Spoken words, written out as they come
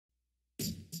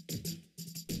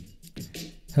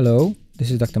Hello,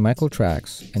 this is Dr. Michael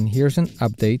Trax, and here's an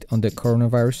update on the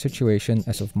coronavirus situation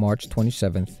as of March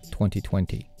 27,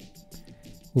 2020.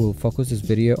 We will focus this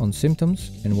video on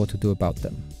symptoms and what to do about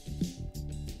them.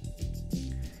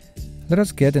 Let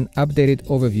us get an updated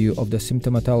overview of the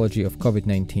symptomatology of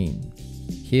COVID-19.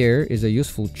 Here is a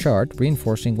useful chart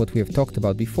reinforcing what we have talked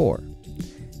about before.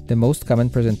 The most common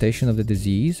presentation of the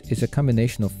disease is a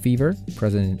combination of fever,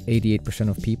 present in 88%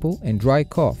 of people, and dry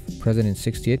cough, present in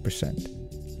 68%.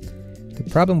 The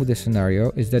problem with this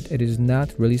scenario is that it is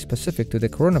not really specific to the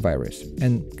coronavirus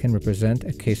and can represent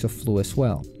a case of flu as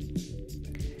well.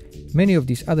 Many of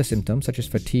these other symptoms, such as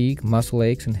fatigue, muscle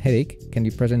aches, and headache, can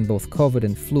be present in both COVID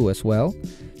and flu as well,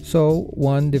 so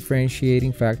one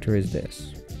differentiating factor is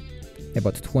this.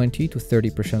 About 20 to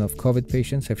 30% of COVID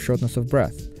patients have shortness of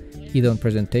breath, either on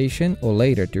presentation or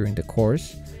later during the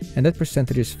course, and that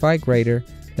percentage is far greater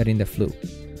than in the flu.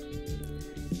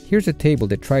 Here's a table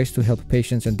that tries to help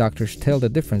patients and doctors tell the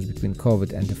difference between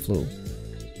COVID and the flu,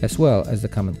 as well as the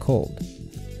common cold.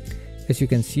 As you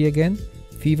can see again,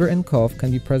 fever and cough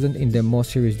can be present in the more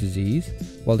serious disease,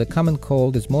 while the common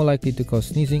cold is more likely to cause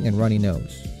sneezing and runny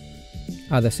nose.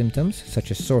 Other symptoms,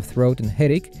 such as sore throat and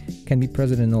headache, can be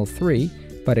present in all three,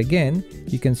 but again,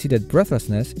 you can see that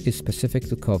breathlessness is specific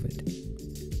to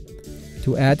COVID.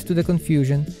 To add to the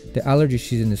confusion, the allergy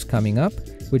season is coming up,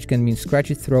 which can mean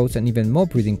scratchy throats and even more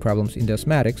breathing problems in the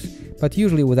asthmatics, but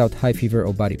usually without high fever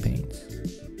or body pains.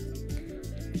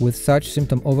 With such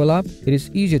symptom overlap, it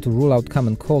is easier to rule out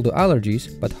common cold or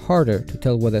allergies, but harder to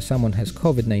tell whether someone has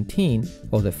COVID-19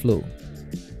 or the flu.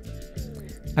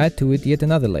 Add to it yet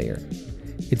another layer.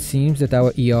 It seems that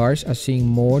our ERs are seeing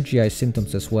more GI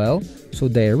symptoms as well, so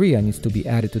diarrhea needs to be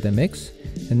added to the mix,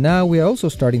 and now we are also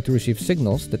starting to receive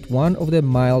signals that one of the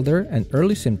milder and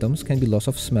early symptoms can be loss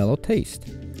of smell or taste.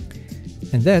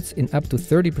 And that's in up to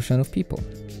 30% of people.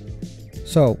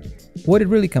 So, what it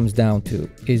really comes down to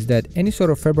is that any sort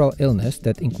of febrile illness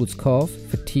that includes cough,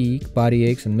 fatigue, body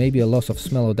aches, and maybe a loss of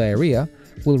smell or diarrhea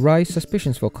will raise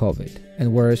suspicions for COVID.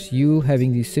 And whereas you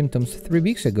having these symptoms 3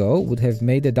 weeks ago would have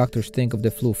made the doctors think of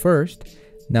the flu first,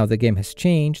 now the game has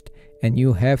changed and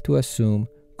you have to assume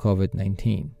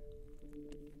COVID-19.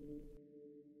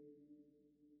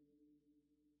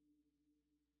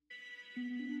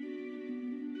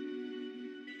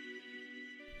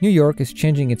 New York is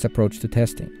changing its approach to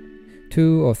testing.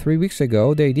 2 or 3 weeks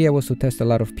ago, the idea was to test a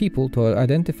lot of people to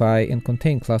identify and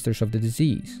contain clusters of the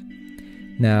disease.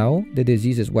 Now, the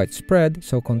disease is widespread,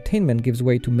 so containment gives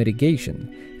way to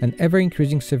mitigation and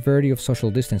ever-increasing severity of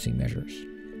social distancing measures.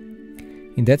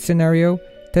 In that scenario,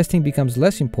 testing becomes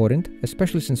less important,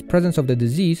 especially since presence of the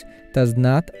disease does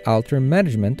not alter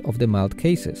management of the mild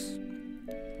cases.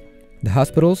 The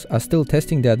hospitals are still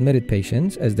testing the admitted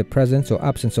patients as the presence or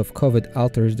absence of COVID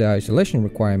alters the isolation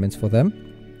requirements for them,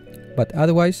 but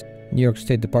otherwise, New York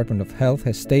State Department of Health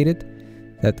has stated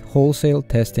that wholesale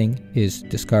testing is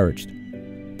discouraged.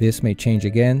 This may change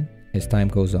again as time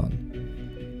goes on.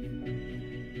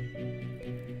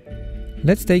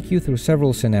 Let's take you through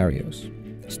several scenarios.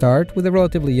 Start with a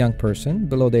relatively young person,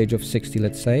 below the age of 60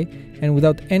 let's say, and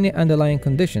without any underlying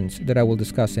conditions that I will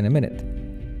discuss in a minute.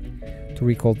 To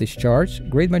recall these charts,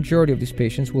 great majority of these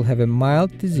patients will have a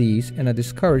mild disease and are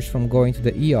discouraged from going to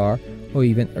the ER or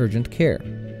even urgent care.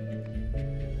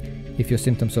 If your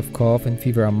symptoms of cough and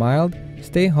fever are mild,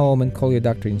 stay home and call your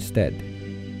doctor instead.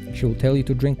 She will tell you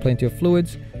to drink plenty of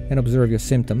fluids and observe your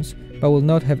symptoms, but will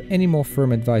not have any more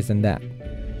firm advice than that.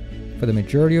 For the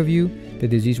majority of you, the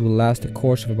disease will last a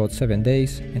course of about 7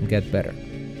 days and get better.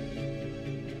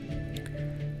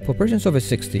 For persons over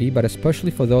 60, but especially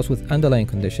for those with underlying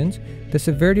conditions, the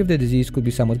severity of the disease could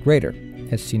be somewhat greater,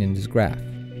 as seen in this graph.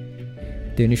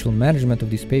 The initial management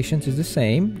of these patients is the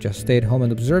same, just stay at home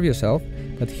and observe yourself,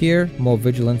 but here more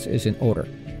vigilance is in order.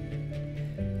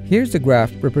 Here's the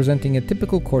graph representing a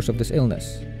typical course of this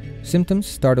illness. Symptoms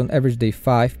start on average day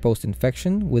 5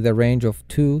 post-infection with a range of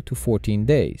 2 to 14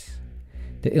 days.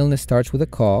 The illness starts with a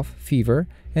cough, fever,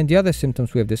 and the other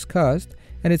symptoms we have discussed,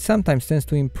 and it sometimes tends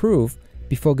to improve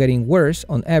before getting worse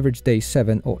on average day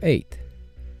 7 or 8.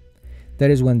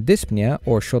 That is when dyspnea,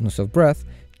 or shortness of breath,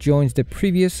 joins the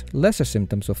previous lesser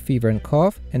symptoms of fever and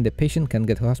cough, and the patient can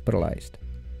get hospitalized.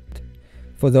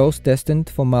 For those destined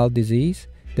for mild disease,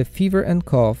 the fever and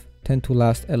cough tend to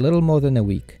last a little more than a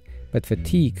week, but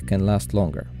fatigue can last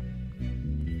longer.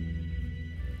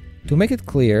 To make it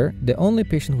clear, the only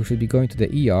patients who should be going to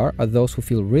the ER are those who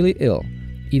feel really ill,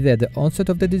 either at the onset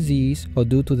of the disease or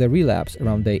due to the relapse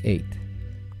around day 8.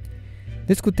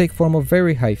 This could take form of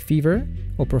very high fever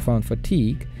or profound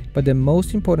fatigue, but the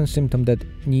most important symptom that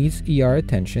needs ER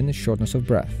attention is shortness of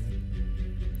breath.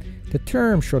 The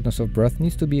term shortness of breath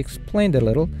needs to be explained a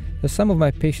little, as some of my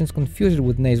patients confuse it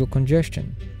with nasal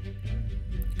congestion.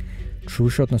 True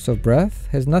shortness of breath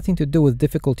has nothing to do with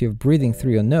difficulty of breathing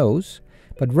through your nose,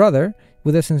 but rather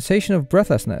with a sensation of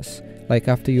breathlessness, like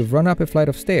after you've run up a flight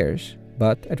of stairs,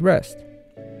 but at rest.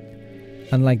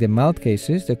 Unlike the mild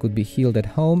cases that could be healed at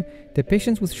home, the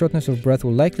patients with shortness of breath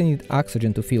will likely need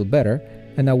oxygen to feel better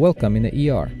and are welcome in the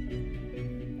ER.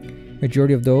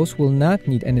 Majority of those will not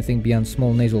need anything beyond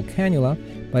small nasal cannula,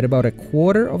 but about a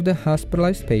quarter of the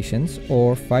hospitalized patients,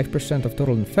 or 5% of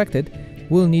total infected,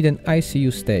 will need an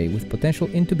ICU stay with potential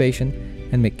intubation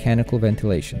and mechanical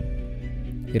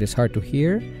ventilation. It is hard to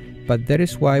hear, but that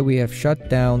is why we have shut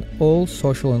down all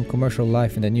social and commercial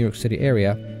life in the New York City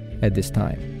area at this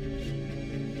time.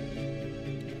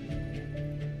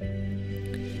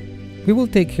 We will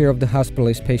take care of the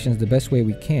hospitalized patients the best way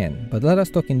we can, but let us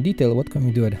talk in detail what can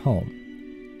we do at home.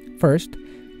 First,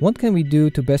 what can we do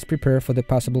to best prepare for the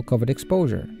possible COVID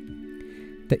exposure?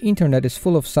 The internet is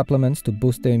full of supplements to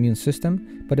boost the immune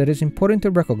system, but it is important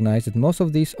to recognize that most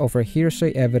of these offer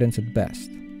hearsay evidence at best.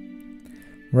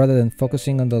 Rather than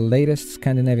focusing on the latest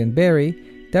Scandinavian berry,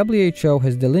 WHO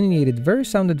has delineated very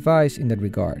sound advice in that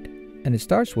regard, and it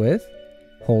starts with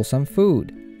wholesome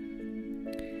food.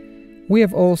 We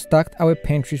have all stocked our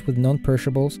pantries with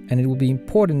non-perishables, and it will be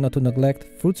important not to neglect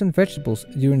fruits and vegetables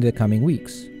during the coming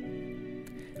weeks.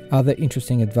 Other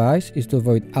interesting advice is to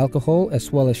avoid alcohol as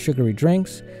well as sugary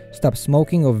drinks, stop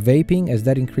smoking or vaping as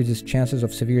that increases chances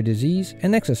of severe disease,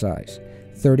 and exercise,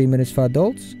 30 minutes for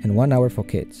adults and 1 hour for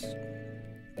kids.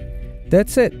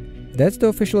 That's it. That's the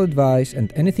official advice,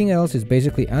 and anything else is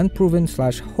basically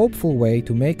unproven/hopeful way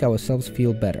to make ourselves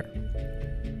feel better.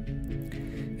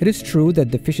 It is true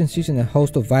that deficiencies in a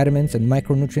host of vitamins and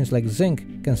micronutrients like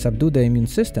zinc can subdue the immune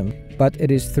system, but it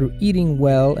is through eating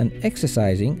well and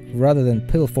exercising, rather than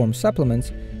pill-form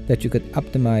supplements, that you could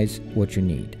optimize what you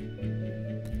need.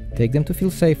 Take them to feel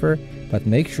safer, but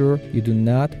make sure you do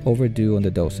not overdo on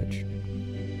the dosage.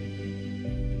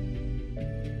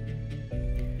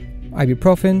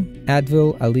 Ibuprofen,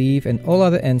 Advil, Aleve, and all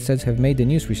other NSAIDs have made the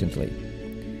news recently.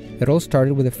 It all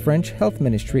started with the French Health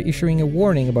Ministry issuing a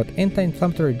warning about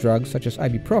anti-inflammatory drugs such as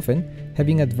ibuprofen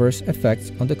having adverse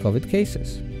effects on the COVID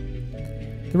cases.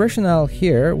 The rationale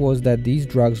here was that these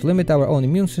drugs limit our own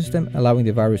immune system, allowing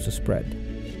the virus to spread.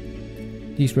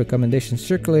 These recommendations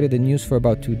circulated in the news for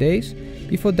about 2 days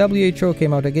before WHO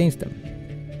came out against them.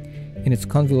 In its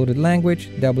convoluted language,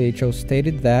 WHO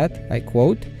stated that, I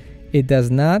quote, "It does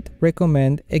not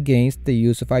recommend against the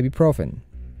use of ibuprofen."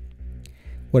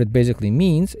 What it basically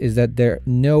means is that their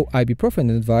no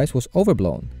ibuprofen advice was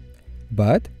overblown,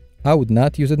 but I would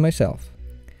not use it myself.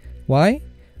 Why?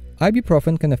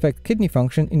 Ibuprofen can affect kidney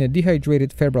function in a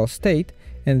dehydrated febrile state,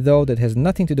 and though that has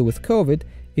nothing to do with COVID,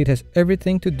 it has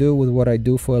everything to do with what I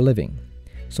do for a living.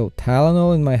 So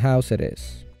Tylenol in my house it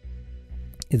is.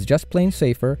 It's just plain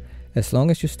safer as long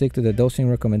as you stick to the dosing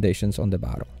recommendations on the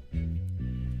bottle.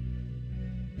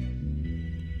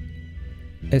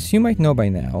 As you might know by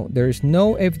now, there is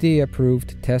no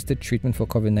FDA-approved tested treatment for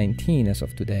COVID-19 as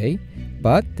of today,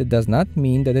 but that does not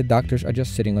mean that the doctors are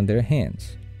just sitting on their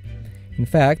hands. In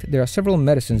fact, there are several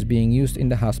medicines being used in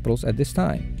the hospitals at this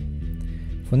time.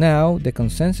 For now, the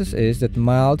consensus is that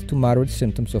mild to moderate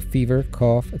symptoms of fever,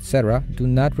 cough, etc. do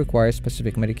not require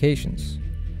specific medications.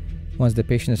 Once the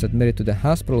patient is admitted to the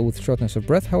hospital with shortness of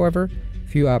breath, however,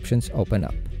 few options open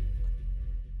up.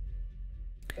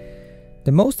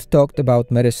 The most talked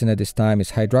about medicine at this time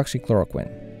is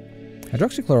hydroxychloroquine.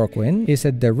 Hydroxychloroquine is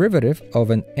a derivative of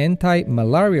an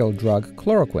anti-malarial drug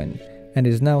chloroquine and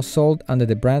is now sold under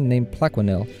the brand name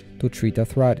Plaquenil to treat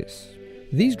arthritis.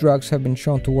 These drugs have been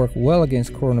shown to work well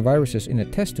against coronaviruses in a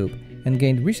test tube and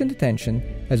gained recent attention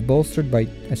as bolstered by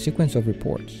a sequence of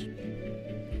reports.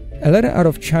 A letter out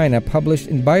of China published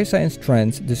in Bioscience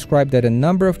Trends described that a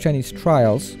number of Chinese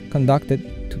trials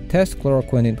conducted to test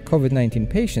chloroquine in COVID-19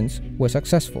 patients were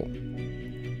successful.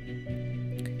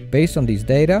 Based on these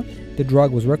data, the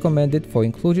drug was recommended for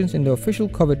inclusions in the official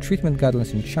COVID treatment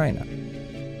guidelines in China.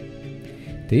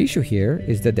 The issue here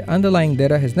is that the underlying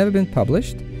data has never been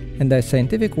published, and the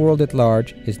scientific world at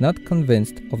large is not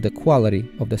convinced of the quality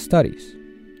of the studies.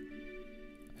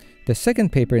 The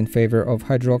second paper in favor of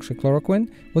hydroxychloroquine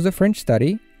was a French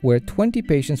study where 20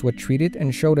 patients were treated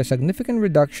and showed a significant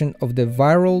reduction of the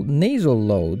viral nasal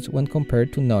loads when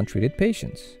compared to non-treated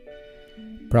patients.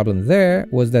 Problem there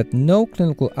was that no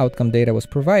clinical outcome data was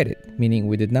provided, meaning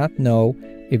we did not know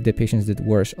if the patients did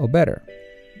worse or better.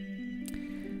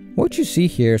 What you see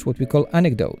here is what we call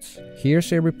anecdotes,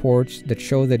 hearsay reports that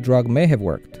show the drug may have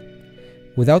worked.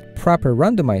 Without proper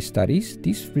randomized studies,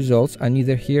 these results are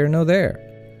neither here nor there.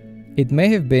 It may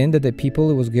have been that the people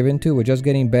it was given to were just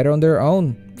getting better on their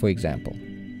own, for example.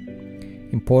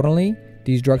 Importantly,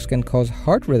 these drugs can cause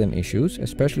heart rhythm issues,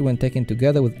 especially when taken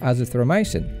together with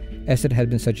azithromycin, as it had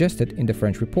been suggested in the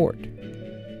French report.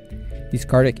 These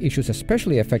cardiac issues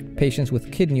especially affect patients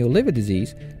with kidney or liver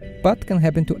disease, but can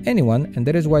happen to anyone, and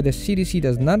that is why the CDC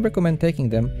does not recommend taking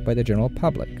them by the general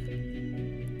public.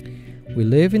 We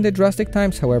live in the drastic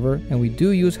times, however, and we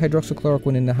do use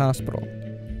hydroxychloroquine in the hospital.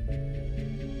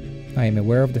 I am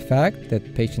aware of the fact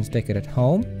that patients take it at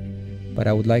home, but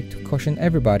I would like to caution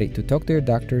everybody to talk to their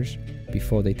doctors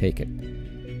before they take it.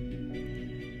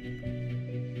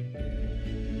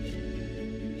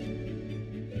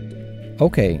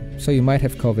 Okay, so you might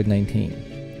have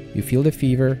COVID-19. You feel the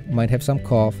fever, might have some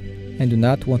cough, and do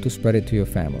not want to spread it to your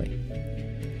family.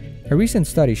 A recent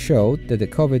study showed that the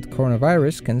COVID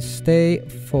coronavirus can stay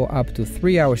for up to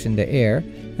 3 hours in the air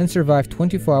and survive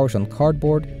 24 hours on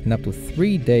cardboard and up to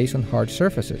 3 days on hard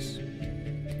surfaces.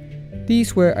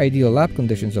 These were ideal lab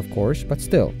conditions, of course, but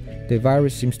still, the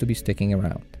virus seems to be sticking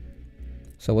around.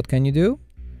 So what can you do?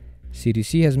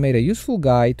 CDC has made a useful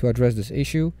guide to address this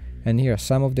issue, and here are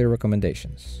some of their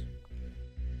recommendations.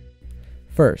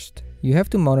 First, you have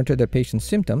to monitor the patient's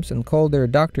symptoms and call their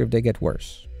doctor if they get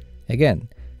worse. Again,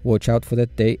 watch out for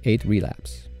that day 8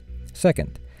 relapse.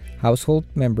 Second, household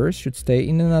members should stay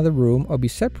in another room or be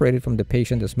separated from the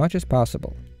patient as much as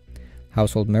possible.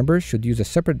 Household members should use a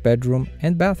separate bedroom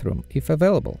and bathroom if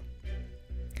available.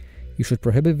 You should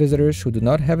prohibit visitors who do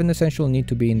not have an essential need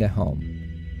to be in the home.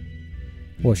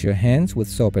 Wash your hands with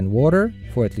soap and water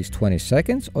for at least 20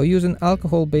 seconds or use an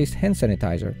alcohol-based hand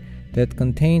sanitizer that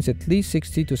contains at least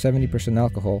 60 to 70%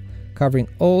 alcohol, covering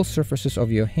all surfaces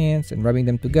of your hands and rubbing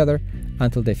them together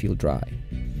until they feel dry.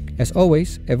 As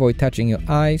always, avoid touching your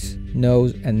eyes,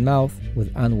 nose, and mouth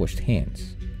with unwashed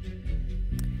hands.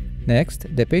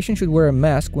 Next, the patient should wear a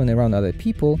mask when around other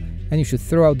people, and you should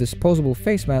throw out disposable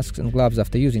face masks and gloves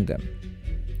after using them.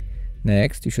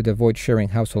 Next, you should avoid sharing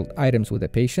household items with the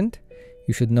patient.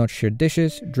 You should not share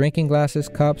dishes, drinking glasses,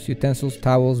 cups, utensils,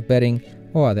 towels, bedding,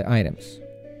 or other items.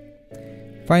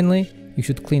 Finally, you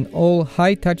should clean all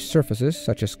high-touch surfaces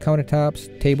such as countertops,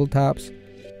 tabletops,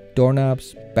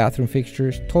 doorknobs, bathroom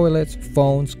fixtures, toilets,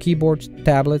 phones, keyboards,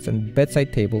 tablets, and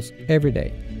bedside tables every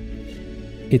day.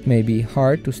 It may be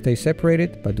hard to stay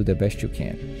separated, but do the best you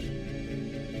can.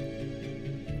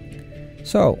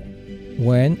 So,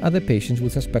 when are the patients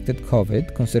with suspected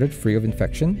COVID considered free of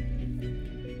infection?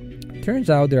 Turns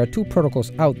out there are 2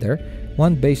 protocols out there,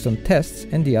 one based on tests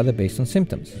and the other based on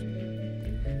symptoms.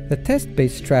 The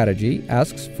test-based strategy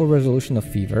asks for resolution of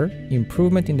fever,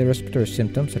 improvement in the respiratory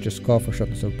symptoms such as cough or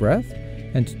shortness of breath,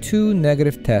 and 2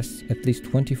 negative tests at least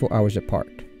 24 hours apart.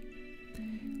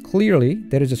 Clearly,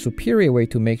 there is a superior way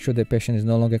to make sure the patient is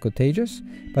no longer contagious,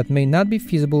 but may not be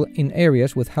feasible in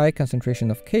areas with high concentration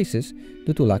of cases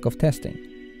due to lack of testing.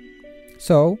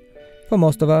 So, for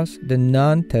most of us, the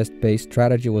non-test-based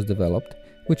strategy was developed,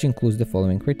 which includes the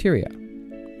following criteria.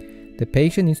 The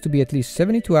patient needs to be at least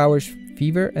 72 hours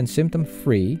fever and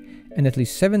symptom-free, and at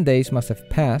least 7 days must have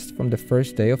passed from the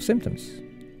first day of symptoms.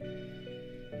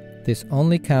 This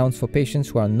only counts for patients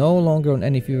who are no longer on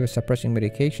any fever-suppressing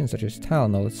medications such as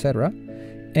Tylenol, etc.,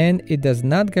 and it does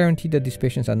not guarantee that these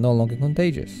patients are no longer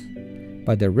contagious,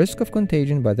 but the risk of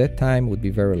contagion by that time would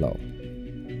be very low.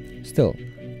 Still,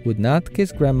 would not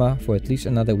kiss grandma for at least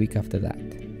another week after that.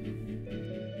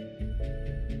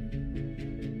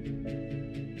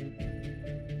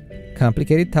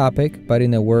 Complicated topic, but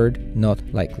in a word, not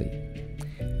likely.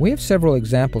 We have several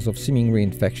examples of seeming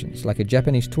reinfections, like a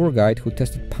Japanese tour guide who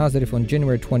tested positive on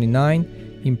January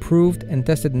 29, improved and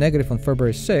tested negative on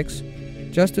February 6,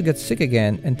 just to get sick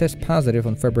again and test positive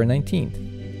on February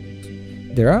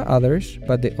 19th. There are others,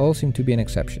 but they all seem to be an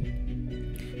exception.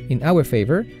 In our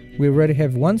favor, we already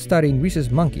have one study in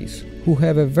rhesus monkeys who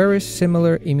have a very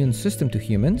similar immune system to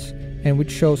humans and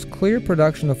which shows clear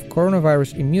production of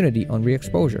coronavirus immunity on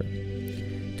re-exposure.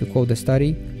 To quote the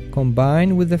study,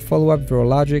 combined with the follow-up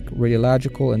virologic,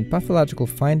 radiological, and pathological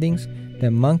findings, the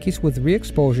monkeys with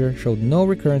re-exposure showed no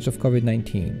recurrence of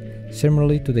COVID-19,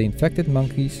 similarly to the infected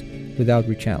monkeys without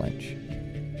re-challenge.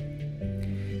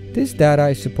 This data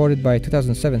is supported by a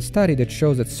 2007 study that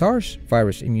shows that SARS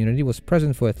virus immunity was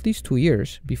present for at least 2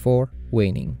 years before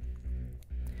waning.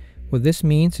 What this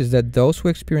means is that those who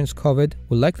experience COVID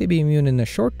will likely be immune in the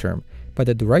short term, but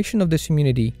the duration of this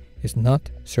immunity is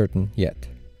not certain yet.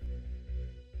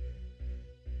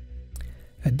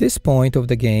 At this point of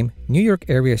the game, New York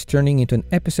area is turning into an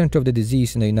epicenter of the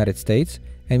disease in the United States,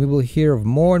 and we will hear of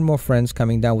more and more friends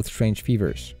coming down with strange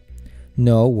fevers.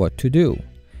 Know what to do.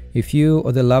 If you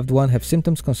or the loved one have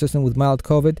symptoms consistent with mild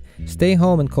COVID, stay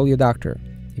home and call your doctor.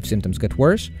 If symptoms get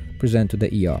worse, present to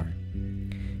the ER.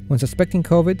 When suspecting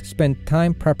COVID, spend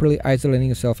time properly isolating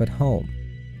yourself at home.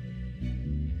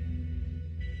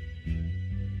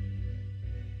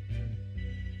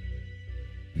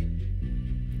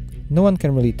 No one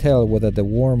can really tell whether the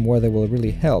warm weather will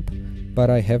really help, but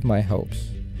I have my hopes.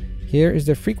 Here is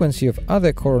the frequency of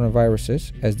other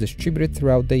coronaviruses as distributed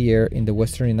throughout the year in the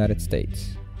western United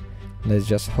States. Let's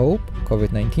just hope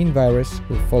COVID-19 virus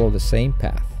will follow the same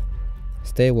path.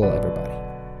 Stay well, everybody.